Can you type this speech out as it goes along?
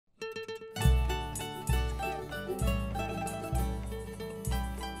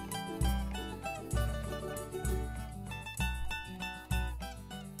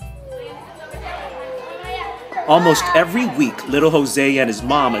Almost every week, little Jose and his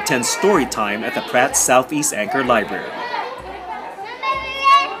mom attend story time at the Pratt Southeast Anchor Library.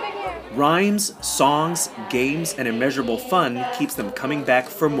 Rhymes, songs, games, and immeasurable fun keeps them coming back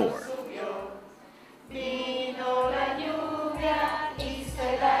for more.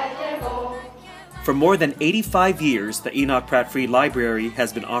 For more than 85 years, the Enoch Pratt Free Library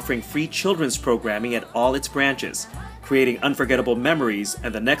has been offering free children's programming at all its branches, creating unforgettable memories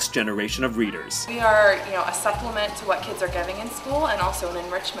and the next generation of readers. We are, a supplement to what kids are getting in school and also an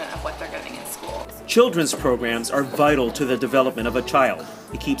enrichment of what they're getting in school. Children's programs are vital to the development of a child.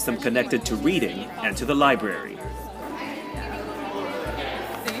 It keeps them connected to reading and to the library.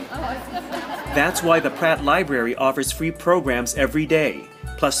 That's why the Pratt Library offers free programs every day,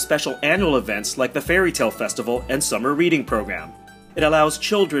 plus special annual events like the Fairy Tale Festival and Summer Reading Program. It allows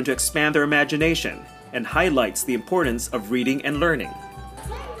children to expand their imagination and highlights the importance of reading and learning.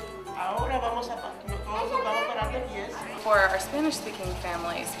 For our Spanish-speaking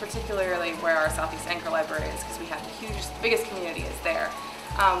families, particularly where our Southeast Anchor Library is, because we have the biggest community is there,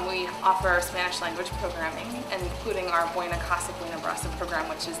 we offer our Spanish language programming, including our Buena Casa Buena Brasa program,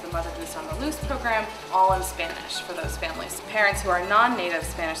 which is the Mother Goose on the Loose program, all in Spanish for those families. Parents who are non-native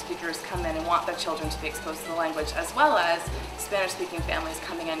Spanish speakers come in and want their children to be exposed to the language, as well as Spanish-speaking families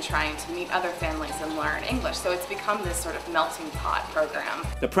coming in trying to meet other families and learn English. So it's become this sort of melting pot program.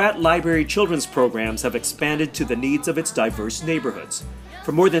 The Pratt Library children's programs have expanded to the needs of its diverse neighborhoods.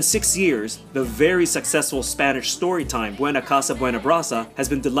 For more than 6 years, the very successful Spanish storytime Buena Casa Buena Brasa has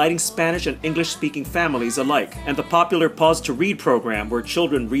been delighting Spanish and English-speaking families alike, and the popular Pause to Read program, where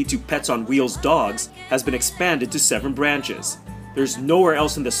children read to Pets on Wheels dogs, has been expanded to 7 branches. There's nowhere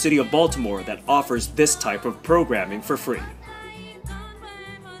else in the city of Baltimore that offers this type of programming for free.